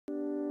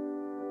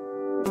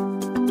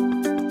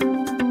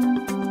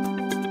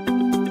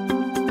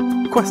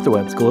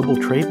QuestaWeb's global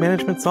trade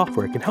management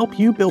software can help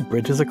you build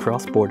bridges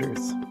across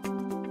borders.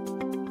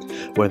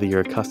 Whether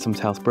you're a customs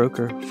house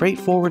broker, freight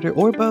forwarder,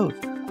 or both,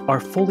 our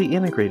fully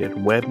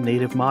integrated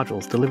web-native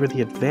modules deliver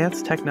the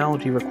advanced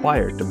technology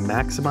required to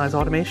maximize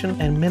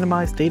automation and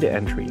minimize data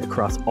entry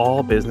across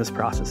all business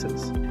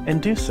processes,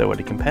 and do so at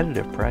a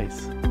competitive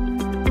price.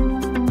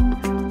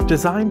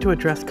 Designed to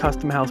address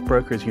custom house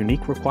brokers'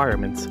 unique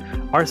requirements,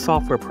 our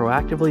software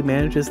proactively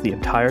manages the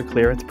entire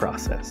clearance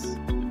process.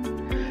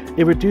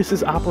 It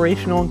reduces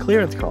operational and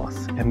clearance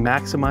costs and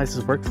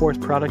maximizes workforce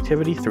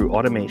productivity through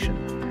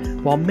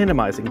automation, while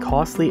minimizing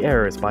costly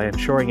errors by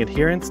ensuring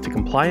adherence to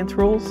compliance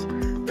rules,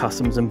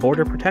 customs and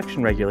border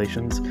protection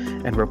regulations,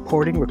 and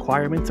reporting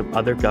requirements of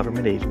other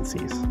government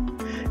agencies.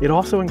 It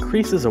also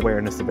increases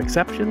awareness of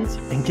exceptions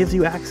and gives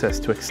you access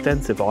to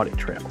extensive audit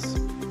trails.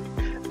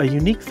 A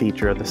unique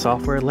feature of the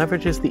software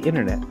leverages the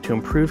internet to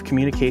improve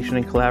communication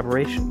and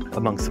collaboration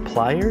among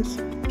suppliers,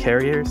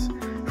 carriers,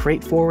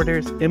 freight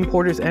forwarders,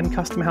 importers, and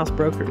custom house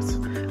brokers,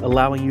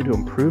 allowing you to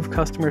improve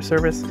customer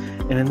service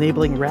and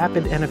enabling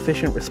rapid and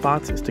efficient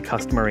responses to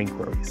customer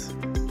inquiries.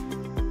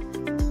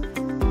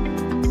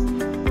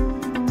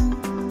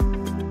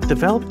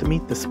 Developed to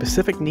meet the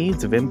specific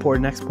needs of import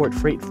and export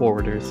freight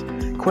forwarders,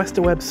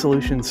 QuestaWeb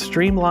solutions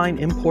streamline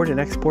import and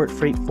export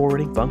freight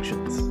forwarding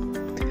functions.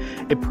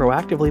 It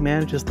proactively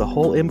manages the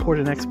whole import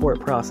and export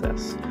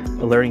process,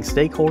 alerting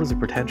stakeholders of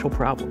potential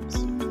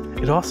problems.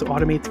 It also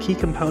automates key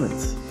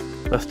components,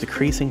 thus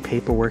decreasing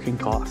paperwork and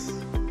costs.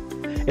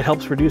 It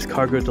helps reduce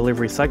cargo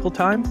delivery cycle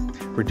time,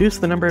 reduce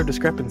the number of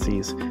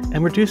discrepancies,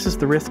 and reduces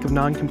the risk of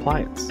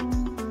non-compliance.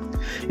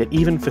 It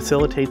even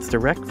facilitates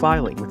direct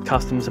filing with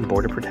customs and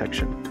border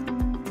protection.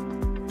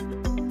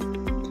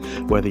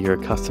 Whether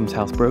you're a customs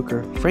house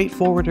broker, freight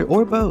forwarder,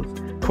 or both,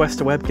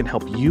 QuestaWeb can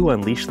help you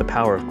unleash the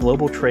power of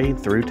global trade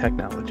through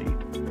technology.